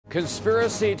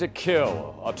Conspiracy to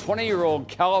kill. A 20-year-old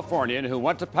Californian who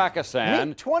went to Pakistan.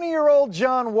 Meet 20-year-old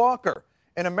John Walker.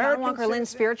 An American John Walker Lynn's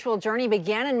spiritual journey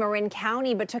began in Marin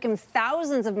County, but took him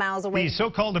thousands of miles away. The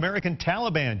so-called American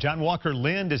Taliban, John Walker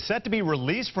Lynn, is set to be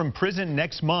released from prison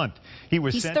next month.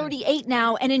 He's 38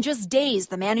 now, and in just days,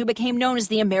 the man who became known as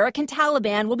the American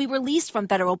Taliban will be released from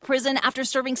federal prison after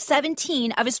serving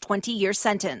 17 of his 20-year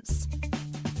sentence.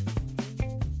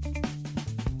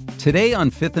 Today on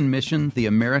Fifth and Mission, the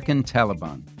American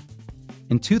Taliban.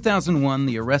 In 2001,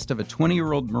 the arrest of a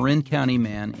 20-year-old Marin County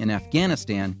man in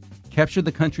Afghanistan captured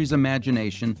the country's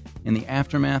imagination in the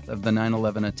aftermath of the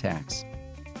 9/11 attacks.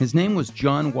 His name was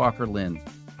John Walker Lynn,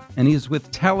 and he was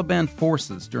with Taliban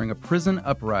forces during a prison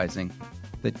uprising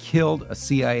that killed a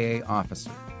CIA officer.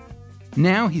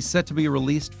 Now he's set to be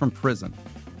released from prison.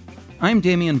 I'm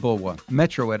Damian Bulwa,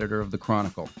 Metro editor of The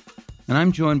Chronicle, and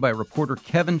I'm joined by reporter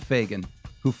Kevin Fagan,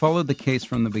 who followed the case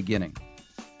from the beginning.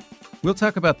 We'll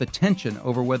talk about the tension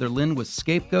over whether Lynn was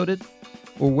scapegoated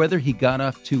or whether he got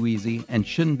off too easy and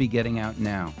shouldn't be getting out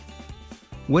now.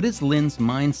 What is Lynn's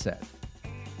mindset?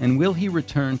 And will he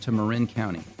return to Marin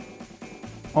County?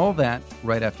 All that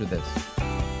right after this.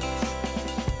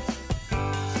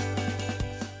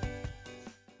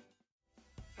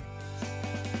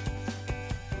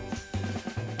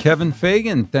 Kevin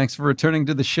Fagan, thanks for returning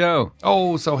to the show.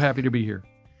 Oh, so happy to be here.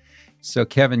 So,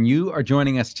 Kevin, you are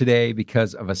joining us today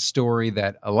because of a story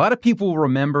that a lot of people will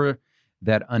remember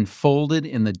that unfolded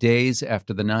in the days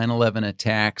after the 9/11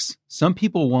 attacks. Some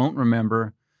people won't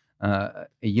remember a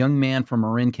young man from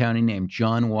Marin County named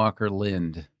John Walker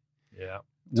Lynn. Yeah.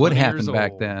 What happened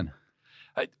back then?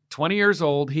 20 years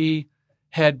old, he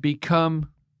had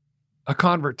become a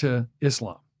convert to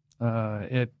Islam.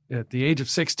 At the age of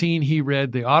 16, he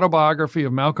read the autobiography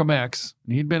of Malcolm X.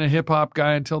 And he'd been a hip-hop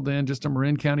guy until then, just a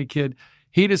Marin County kid.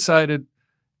 He decided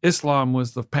Islam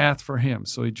was the path for him.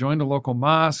 So he joined a local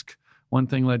mosque. One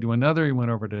thing led to another. He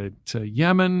went over to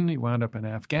Yemen. He wound up in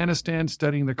Afghanistan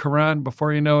studying the Quran.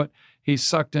 Before you know it, he's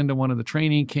sucked into one of the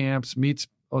training camps, meets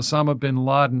Osama bin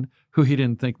Laden, who he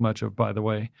didn't think much of, by the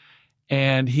way.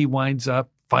 And he winds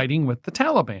up fighting with the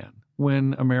Taliban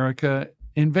when America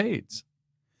invades.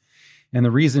 And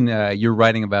the reason you're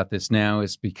writing about this now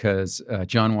is because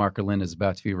John Walker Lynn is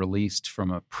about to be released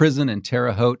from a prison in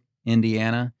Terre Haute,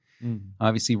 Indiana.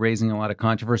 Obviously raising a lot of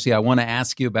controversy. I want to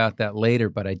ask you about that later,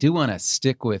 but I do want to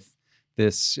stick with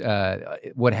this,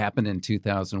 what happened in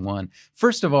 2001.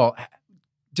 First of all,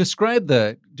 describe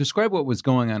what was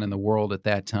going on in the world at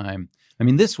that time. I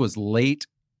mean, this was late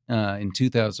in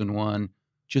 2001,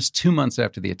 just 2 months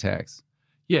after the attacks.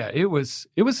 Yeah, it was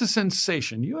a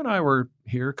sensation. You and I were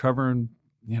here covering,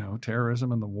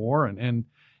 terrorism and the war,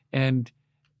 and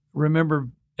remember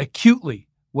acutely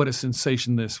what a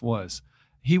sensation this was.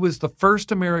 He was the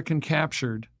first American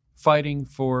captured fighting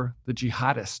for the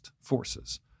jihadist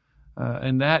forces,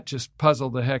 and that just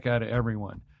puzzled the heck out of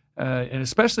everyone, and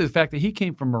especially the fact that he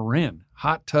came from Marin,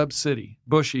 hot tub city.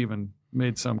 Bush even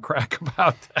made some crack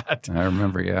about that. I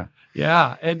remember, yeah.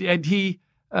 Yeah, and he.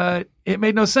 It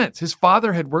made no sense. His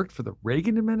father had worked for the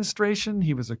Reagan administration.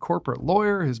 He was a corporate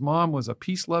lawyer. His mom was a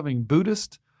peace-loving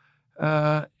Buddhist.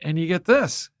 And you get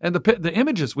this. And the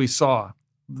images we saw,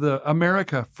 the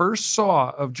America first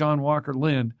saw of John Walker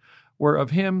Lynn were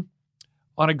of him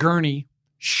on a gurney,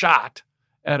 shot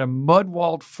at a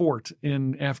mud-walled fort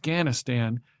in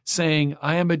Afghanistan, saying,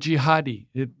 "I am a jihadi.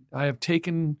 I have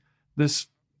taken this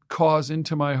cause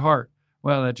into my heart."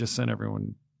 Well, that just sent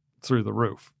everyone through the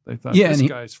roof. They thought, this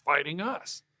guy's fighting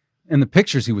us. In the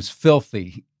pictures, he was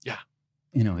filthy. Yeah.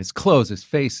 His clothes, his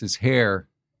face, his hair.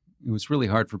 It was really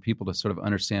hard for people to sort of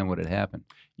understand what had happened.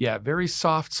 Yeah, very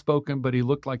soft-spoken, but he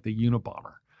looked like the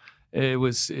Unabomber.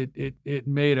 It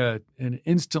made an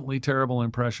instantly terrible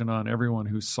impression on everyone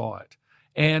who saw it.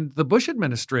 And the Bush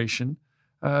administration,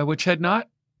 which had not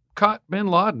caught bin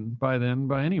Laden by then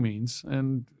by any means,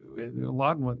 and bin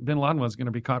Laden was going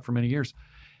to be caught for many years,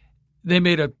 they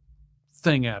made a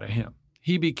thing out of him.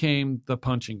 He became the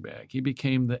punching bag. He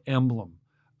became the emblem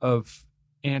of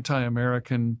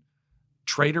anti-American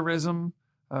traitorism,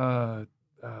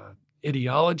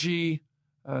 ideology.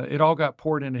 It all got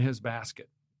poured into his basket.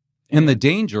 And the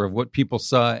danger of what people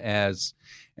saw as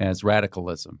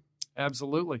radicalism.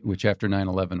 Absolutely. Which after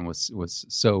 9/11 was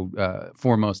so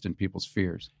foremost in people's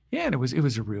fears. Yeah, and it was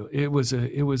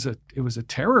a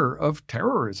terror of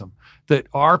terrorism that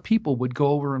our people would go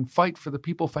over and fight for the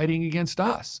people fighting against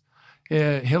us.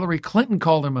 Hillary Clinton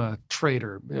called him a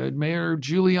traitor. Mayor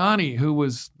Giuliani, who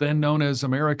was then known as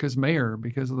America's mayor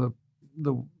because of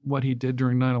the what he did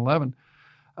during 9/11,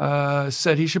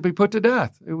 said he should be put to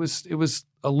death. It was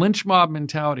a lynch mob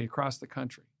mentality across the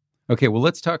country. Okay, well,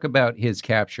 let's talk about his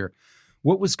capture.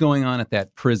 What was going on at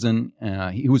that prison?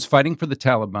 He was fighting for the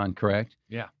Taliban, correct?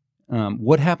 Yeah.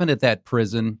 What happened at that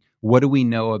prison? What do we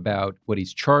know about what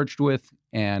he's charged with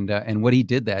and what he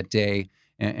did that day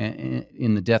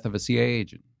in the death of a CIA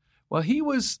agent? Well, he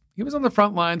was on the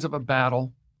front lines of a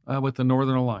battle with the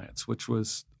Northern Alliance, which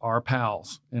was our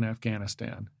pals in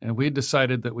Afghanistan. And we had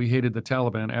decided that we hated the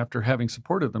Taliban after having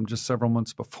supported them just several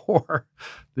months before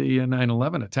the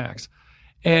 9/11 attacks.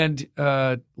 And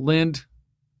Lind,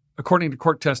 according to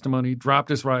court testimony, dropped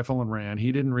his rifle and ran.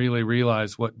 He didn't really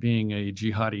realize what being a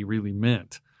jihadi really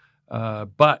meant.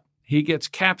 But he gets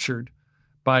captured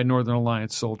by Northern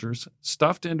Alliance soldiers,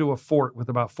 stuffed into a fort with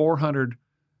about 400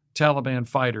 Taliban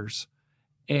fighters,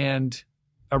 and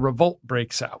a revolt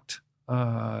breaks out.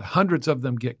 Hundreds of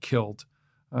them get killed.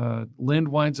 Lind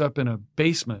winds up in a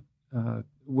basement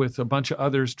with a bunch of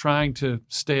others trying to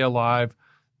stay alive.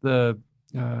 The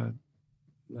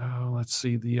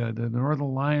Northern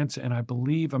Alliance and I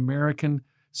believe American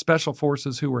Special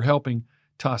Forces who were helping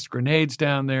tossed grenades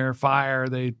down there, fire.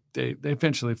 They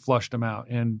eventually flushed him out,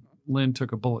 and Lind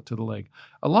took a bullet to the leg.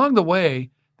 Along the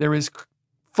way, there is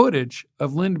footage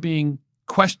of Lind being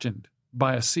questioned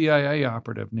by a CIA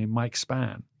operative named Mike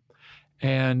Spann.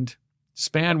 And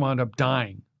Spann wound up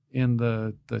dying in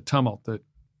the tumult that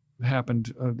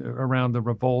happened around the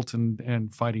revolt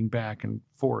and fighting back and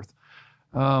forth.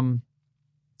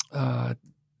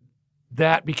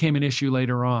 That became an issue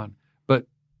later on. But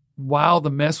while the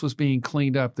mess was being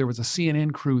cleaned up, there was a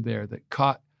CNN crew there that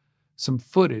caught some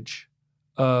footage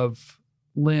of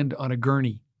Lind on a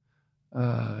gurney,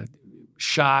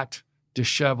 shot,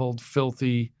 disheveled,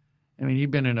 filthy. I mean,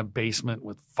 he'd been in a basement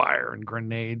with fire and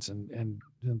grenades and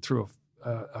through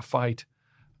a fight,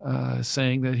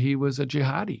 saying that he was a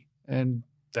jihadi. And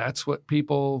that's what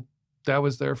that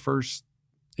was their first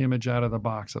image out of the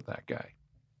box of that guy.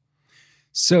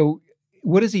 So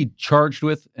what is he charged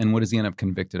with, and what does he end up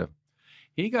convicted of?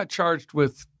 He got charged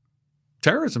with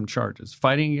terrorism charges,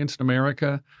 fighting against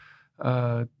America,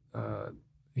 going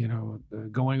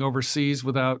overseas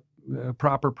without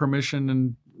proper permission,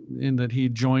 and in that he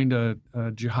joined a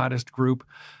jihadist group.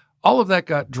 All of that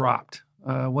got dropped.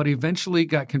 What he eventually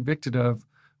got convicted of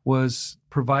was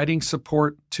providing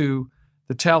support to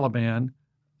the Taliban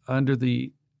under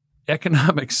the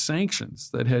economic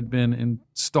sanctions that had been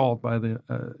installed by the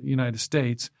United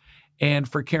States, and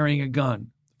for carrying a gun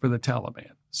for the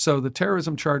Taliban. So the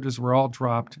terrorism charges were all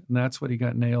dropped, and that's what he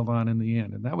got nailed on in the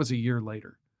end. And that was a year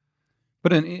later.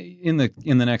 But in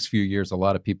the next few years, a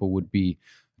lot of people would be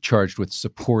charged with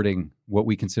supporting what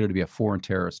we consider to be a foreign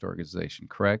terrorist organization,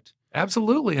 correct?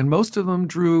 Absolutely. And most of them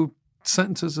drew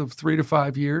sentences of 3 to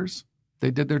 5 years.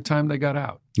 They did their time, they got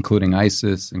out. Including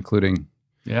ISIS, including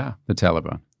the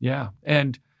Taliban. Yeah.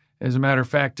 And as a matter of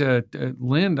fact,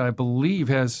 Lind, I believe,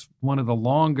 has one of the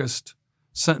longest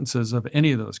sentences of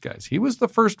any of those guys. He was the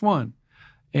first one.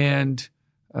 And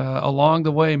along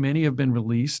the way, many have been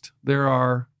released. There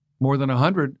are more than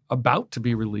 100 about to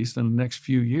be released in the next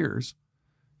few years.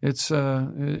 It's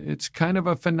kind of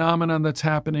a phenomenon that's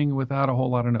happening without a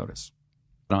whole lot of notice.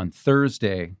 On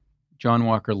Thursday, John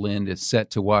Walker Lind is set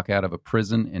to walk out of a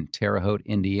prison in Terre Haute,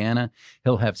 Indiana.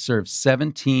 He'll have served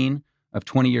 17 of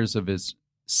 20 years of his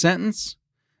sentence.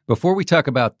 Before we talk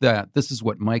about that, this is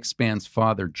what Mike Spann's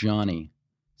father, Johnny,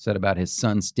 said about his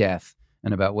son's death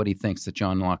and about what he thinks that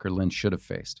John Walker Lind should have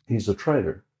faced. He's a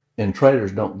traitor, and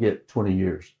traitors don't get 20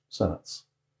 years sentence.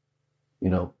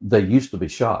 They used to be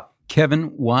shot. Kevin,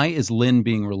 why is Lind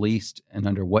being released, and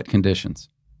under what conditions?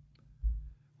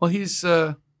 Well, he's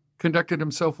conducted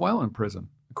himself well in prison,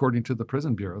 according to the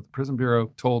Prison Bureau. The Prison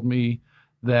Bureau told me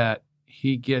that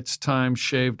he gets time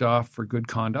shaved off for good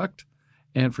conduct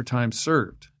and for time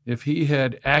served. If he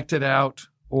had acted out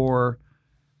or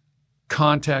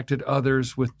contacted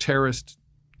others with terrorist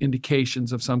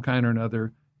indications of some kind or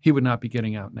another, he would not be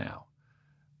getting out now.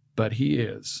 But he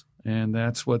is, and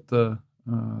that's what the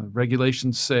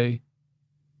regulations say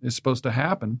is supposed to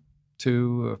happen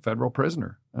to a federal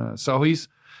prisoner. So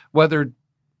whether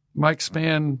Mike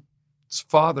Spann's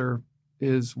father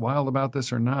is wild about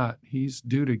this or not, he's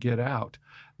due to get out.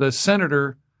 The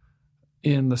senator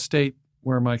in the state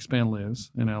where Mike Spann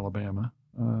lives, in Alabama,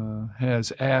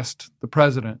 has asked the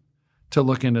president to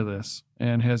look into this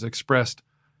and has expressed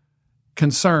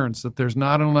concerns that there's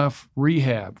not enough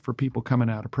rehab for people coming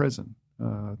out of prison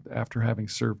after having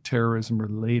served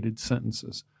terrorism-related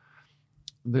sentences.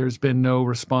 There's been no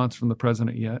response from the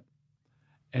president yet,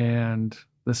 and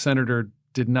the senator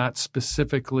did not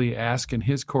specifically ask in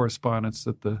his correspondence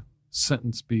that the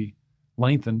sentence be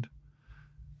lengthened,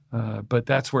 but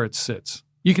that's where it sits.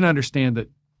 You can understand that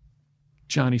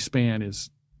Johnny Spann is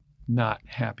not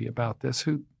happy about this.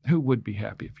 Who would be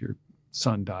happy if your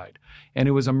son died? And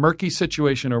it was a murky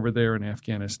situation over there in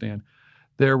Afghanistan.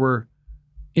 There were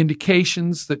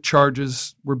indications that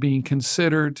charges were being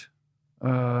considered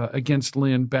against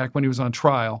Lynn back when he was on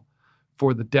trial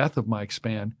for the death of Mike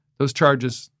Spann. Those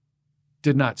charges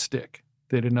did not stick.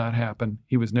 They did not happen.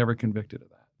 He was never convicted of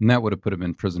that. And that would have put him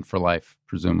in prison for life,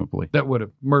 presumably.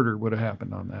 Murder would have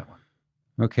happened on that one.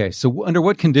 Okay, so under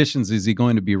what conditions is he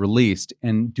going to be released?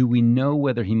 And do we know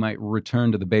whether he might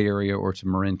return to the Bay Area or to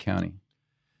Marin County?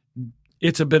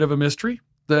 It's a bit of a mystery.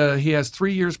 He has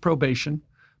 3 years probation,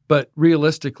 but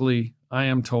realistically, I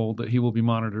am told that he will be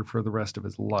monitored for the rest of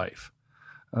his life.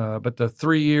 But the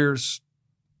 3 years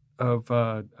of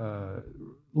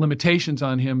limitations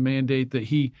on him mandate that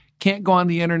he can't go on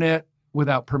the internet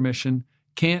without permission,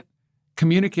 can't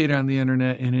communicate on the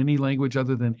internet in any language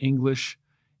other than English.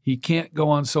 He can't go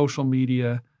on social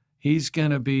media. He's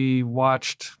going to be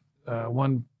watched.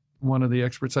 One of the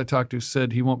experts I talked to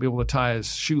said he won't be able to tie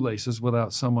his shoelaces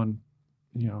without someone,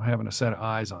 having a set of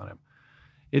eyes on him.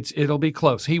 It'll be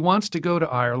close. He wants to go to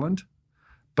Ireland,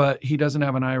 but he doesn't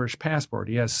have an Irish passport.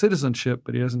 He has citizenship,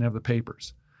 but he doesn't have the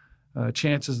papers.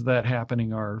 Chances of that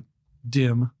happening are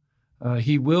dim.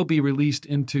 He will be released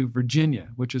into Virginia,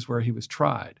 which is where he was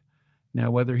tried. Now,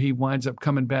 whether he winds up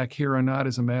coming back here or not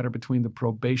is a matter between the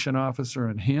probation officer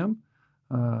and him,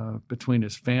 between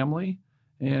his family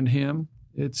and him.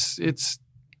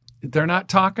 They're not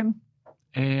talking,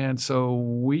 and so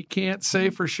we can't say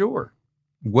for sure.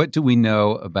 What do we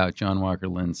know about John Walker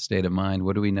Lynn's state of mind?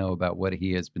 What do we know about what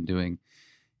he has been doing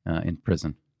in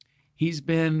prison? He's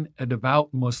been a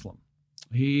devout Muslim.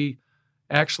 He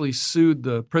actually sued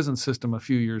the prison system a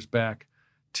few years back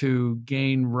to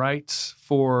gain rights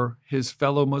for his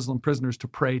fellow Muslim prisoners to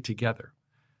pray together.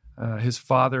 His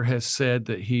father has said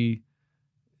that he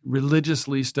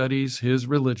religiously studies his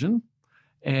religion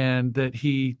and that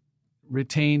he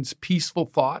retains peaceful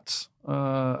thoughts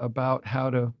about how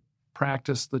to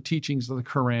practice the teachings of the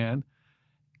Quran.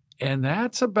 And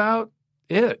that's about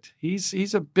it.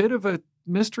 He's a bit of a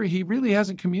mystery. He really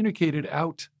hasn't communicated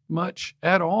out much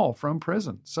at all from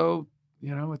prison. So,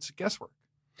 it's guesswork.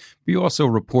 You also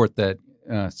report that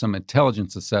some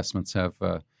intelligence assessments have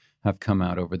come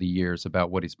out over the years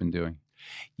about what he's been doing.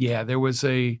 Yeah, there was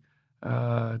a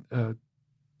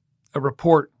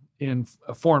report in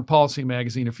a Foreign Policy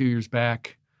magazine a few years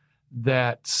back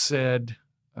that said,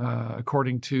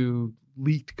 according to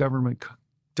leaked government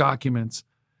documents,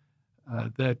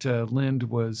 that Lind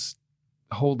was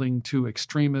holding to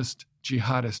extremist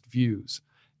jihadist views.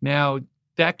 Now,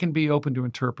 that can be open to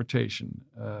interpretation.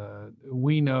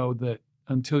 We know that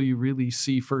until you really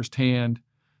see firsthand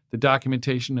the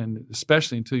documentation, and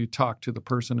especially until you talk to the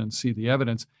person and see the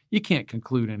evidence, you can't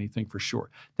conclude anything for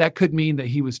sure. That could mean that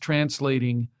he was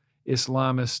translating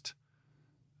Islamist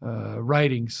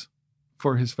writings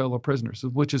for his fellow prisoners,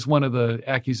 which is one of the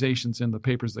accusations in the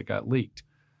papers that got leaked.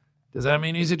 Does that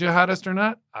mean he's a jihadist or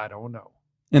not? I don't know.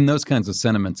 And those kinds of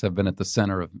sentiments have been at the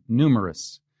center of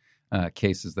numerous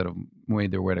cases that have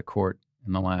made their way to court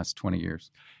in the last 20 years.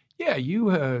 Yeah, you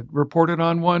reported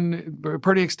on one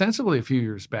pretty extensively a few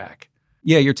years back.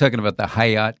 Yeah, you're talking about the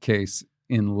Hayat case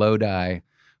in Lodi,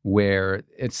 where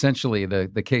essentially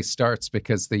the case starts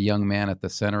because the young man at the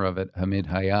center of it, Hamid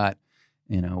Hayat,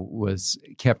 was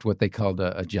kept what they called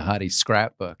a jihadi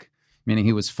scrapbook, meaning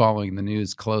he was following the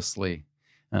news closely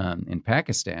in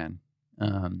Pakistan.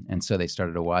 And so they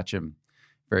started to watch him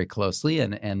very closely,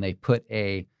 and they put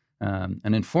an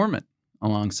informant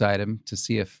alongside him to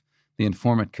see if the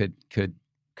informant could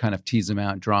kind of tease him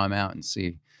out, draw him out, and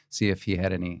see if he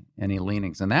had any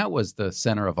leanings. And that was the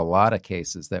center of a lot of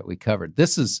cases that we covered.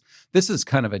 This is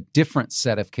kind of a different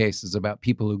set of cases about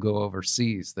people who go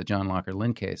overseas, the John Walker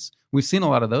Lynn case. We've seen a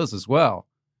lot of those as well.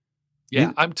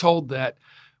 Yeah, I'm told that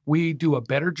we do a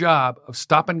better job of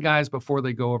stopping guys before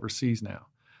they go overseas now.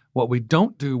 What we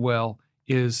don't do well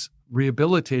is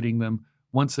rehabilitating them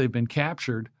once they've been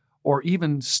captured, or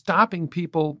even stopping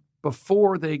people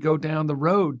before they go down the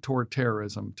road toward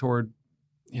terrorism, toward,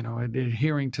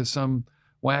 adhering to some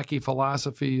wacky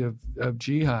philosophy of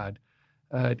jihad.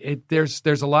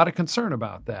 There's a lot of concern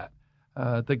about that.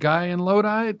 The guy in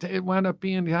Lodi, it wound up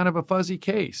being kind of a fuzzy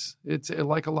case. It's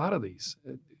like a lot of these.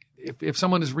 If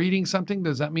someone is reading something,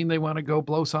 does that mean they want to go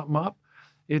blow something up?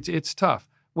 It's tough.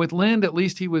 With Lind, at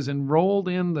least he was enrolled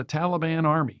in the Taliban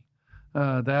army.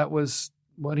 That was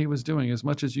what he was doing, as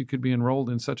much as you could be enrolled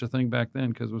in such a thing back then,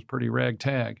 because it was pretty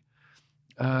ragtag.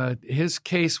 His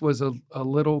case was a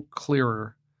little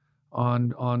clearer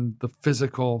on the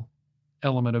physical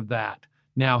element of that.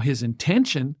 Now, his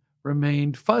intention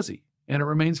remained fuzzy, and it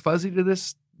remains fuzzy to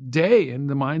this day in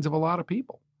the minds of a lot of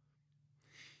people.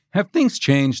 Have things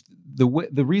changed?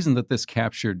 The reason that this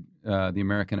captured the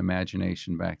American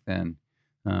imagination back then,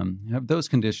 have those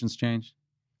conditions changed?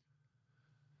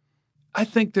 I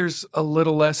think there's a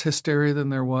little less hysteria than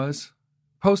there was.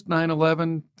 Post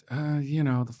 9/11,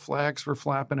 the flags were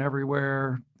flapping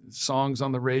everywhere, songs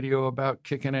on the radio about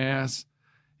kicking ass.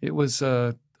 It was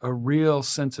a real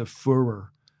sense of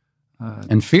furor.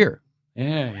 And fear.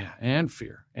 Yeah, and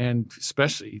fear. And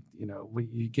especially,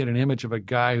 you get an image of a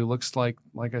guy who looks like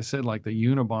I said, like the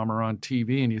Unabomber on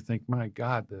TV, and you think, my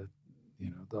God, the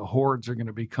hordes are going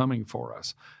to be coming for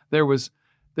us. There was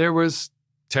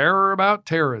terror about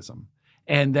terrorism,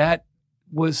 and that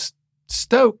was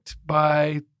stoked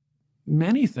by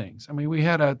many things. I mean, we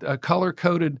had a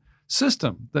color-coded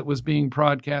system that was being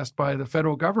broadcast by the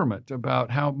federal government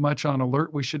about how much on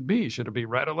alert we should be. Should it be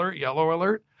red alert, yellow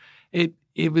alert? It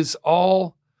was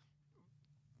all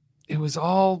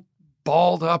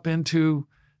balled up into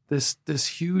this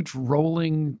huge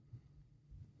rolling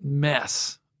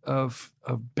mess of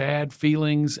bad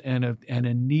feelings and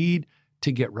a need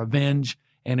to get revenge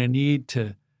and a need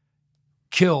to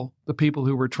kill the people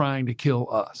who were trying to kill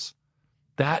us.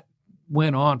 That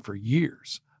went on for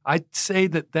years. I'd say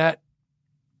that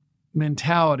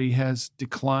mentality has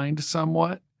declined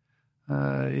somewhat.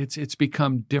 It's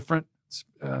become different.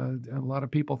 A lot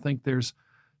of people think there's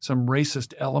some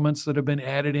racist elements that have been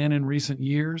added in recent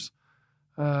years.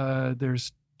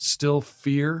 There's still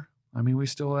fear. I mean, we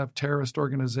still have terrorist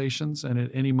organizations, and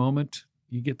at any moment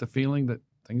you get the feeling that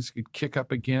things could kick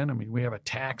up again. I mean, we have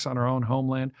attacks on our own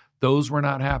homeland. Those were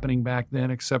not happening back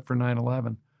then except for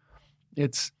 9/11.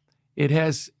 It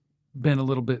has been a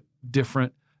little bit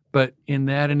different, but in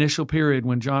that initial period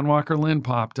when John Walker Lindh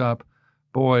popped up,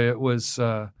 boy, it was,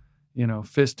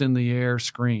 fist in the air,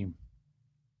 scream.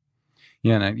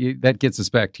 Yeah, and that gets us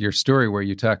back to your story where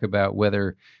you talk about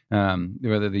whether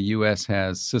the U.S.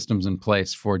 has systems in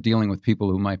place for dealing with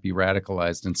people who might be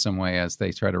radicalized in some way as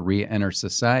they try to re-enter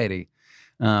society.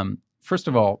 First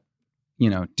of all,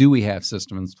 do we have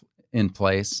systems in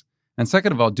place? And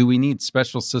second of all, do we need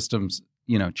special systems,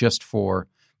 just for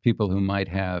people who might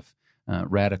have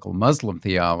radical Muslim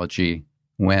theology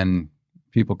when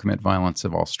people commit violence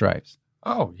of all stripes?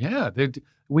 Oh, yeah.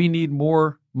 We need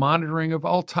more monitoring of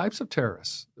all types of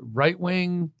terrorists, right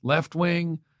wing, left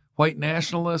wing, white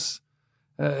nationalists,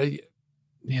 Islamist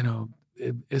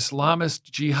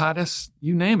jihadists,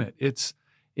 you name it.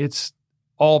 It's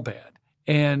all bad.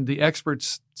 And the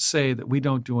experts say that we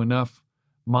don't do enough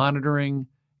monitoring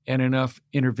and enough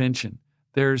intervention.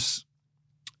 There's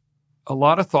a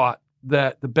lot of thought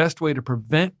that the best way to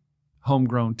prevent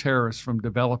homegrown terrorists from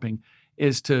developing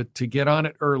is to get on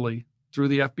it early through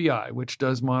the FBI, which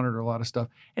does monitor a lot of stuff,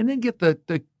 and then get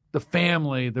the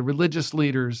family, the religious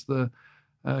leaders, the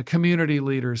community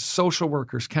leaders, social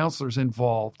workers, counselors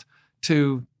involved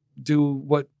to do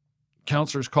what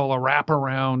counselors call a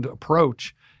wraparound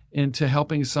approach into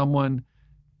helping someone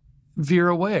veer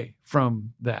away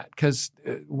from that. Because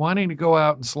wanting to go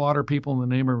out and slaughter people in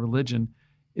the name of religion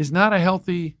is not a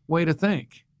healthy way to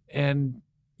think. And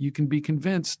you can be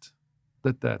convinced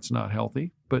that that's not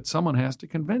healthy, but someone has to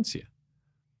convince you.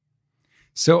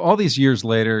 So all these years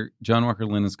later, John Walker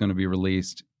Lindh is going to be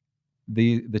released.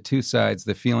 The two sides,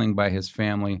 the feeling by his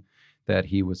family that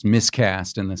he was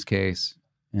miscast in this case,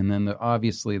 and then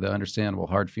obviously the understandable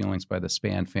hard feelings by the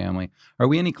Spann family. Are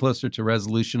we any closer to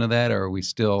resolution of that, or are we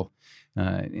still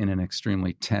in an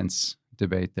extremely tense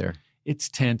debate there? It's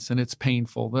tense and it's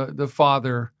painful. The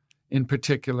father in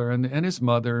particular and his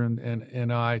mother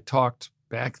and I talked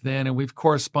back then, and we've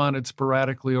corresponded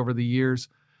sporadically over the years.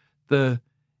 The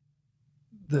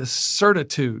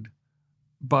certitude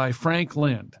by Frank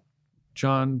Lindh,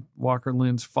 John Walker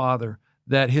Lindh's father,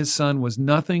 that his son was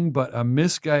nothing but a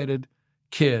misguided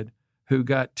kid who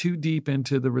got too deep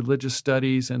into the religious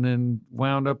studies and then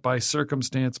wound up by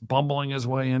circumstance bumbling his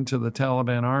way into the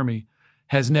Taliban army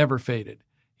has never faded.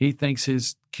 He thinks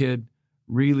his kid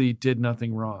really did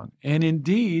nothing wrong. And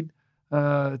indeed,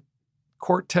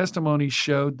 court testimony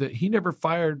showed that he never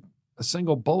fired a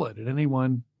single bullet at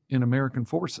anyone in American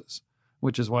forces,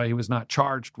 which is why he was not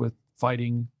charged with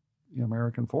fighting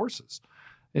American forces.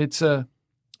 It's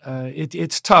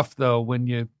tough though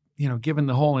when given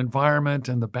the whole environment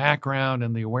and the background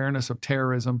and the awareness of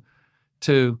terrorism,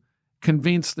 to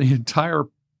convince the entire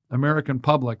American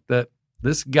public that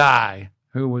this guy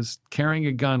who was carrying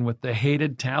a gun with the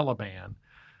hated Taliban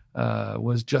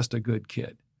was just a good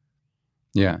kid.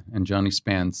 Yeah, and Johnny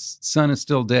Spann's son is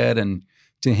still dead, and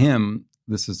to him,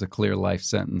 this is a clear life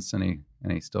sentence, and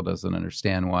he still doesn't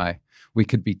understand why we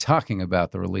could be talking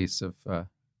about the release of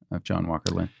John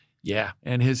Walker Lindh. Yeah,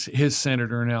 and his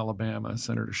senator in Alabama,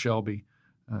 Senator Shelby,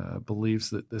 believes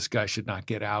that this guy should not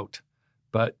get out.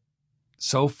 But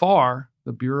so far,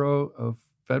 the Bureau of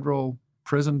Federal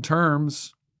Prison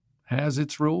Terms has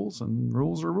its rules, and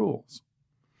rules are rules.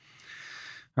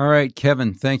 All right,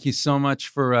 Kevin, thank you so much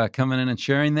for coming in and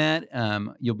sharing that.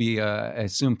 You'll be, I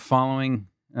assume, following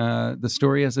the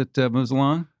story as it moves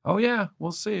along? Oh, yeah.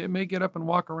 We'll see. It may get up and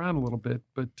walk around a little bit,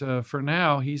 but for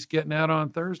now, he's getting out on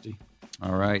Thursday.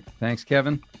 All right. Thanks,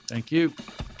 Kevin. Thank you.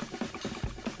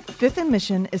 Fifth and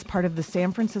Mission is part of the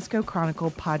San Francisco Chronicle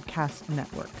podcast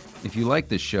network. If you like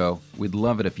this show, we'd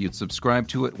love it if you'd subscribe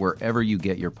to it wherever you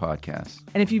get your podcasts.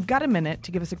 And if you've got a minute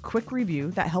to give us a quick review,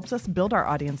 that helps us build our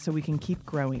audience so we can keep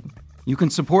growing. You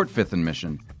can support Fifth and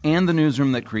Mission and the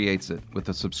newsroom that creates it with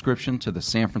a subscription to the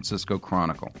San Francisco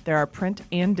Chronicle. There are print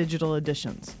and digital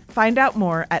editions. Find out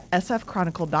more at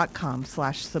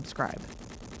sfchronicle.com/subscribe.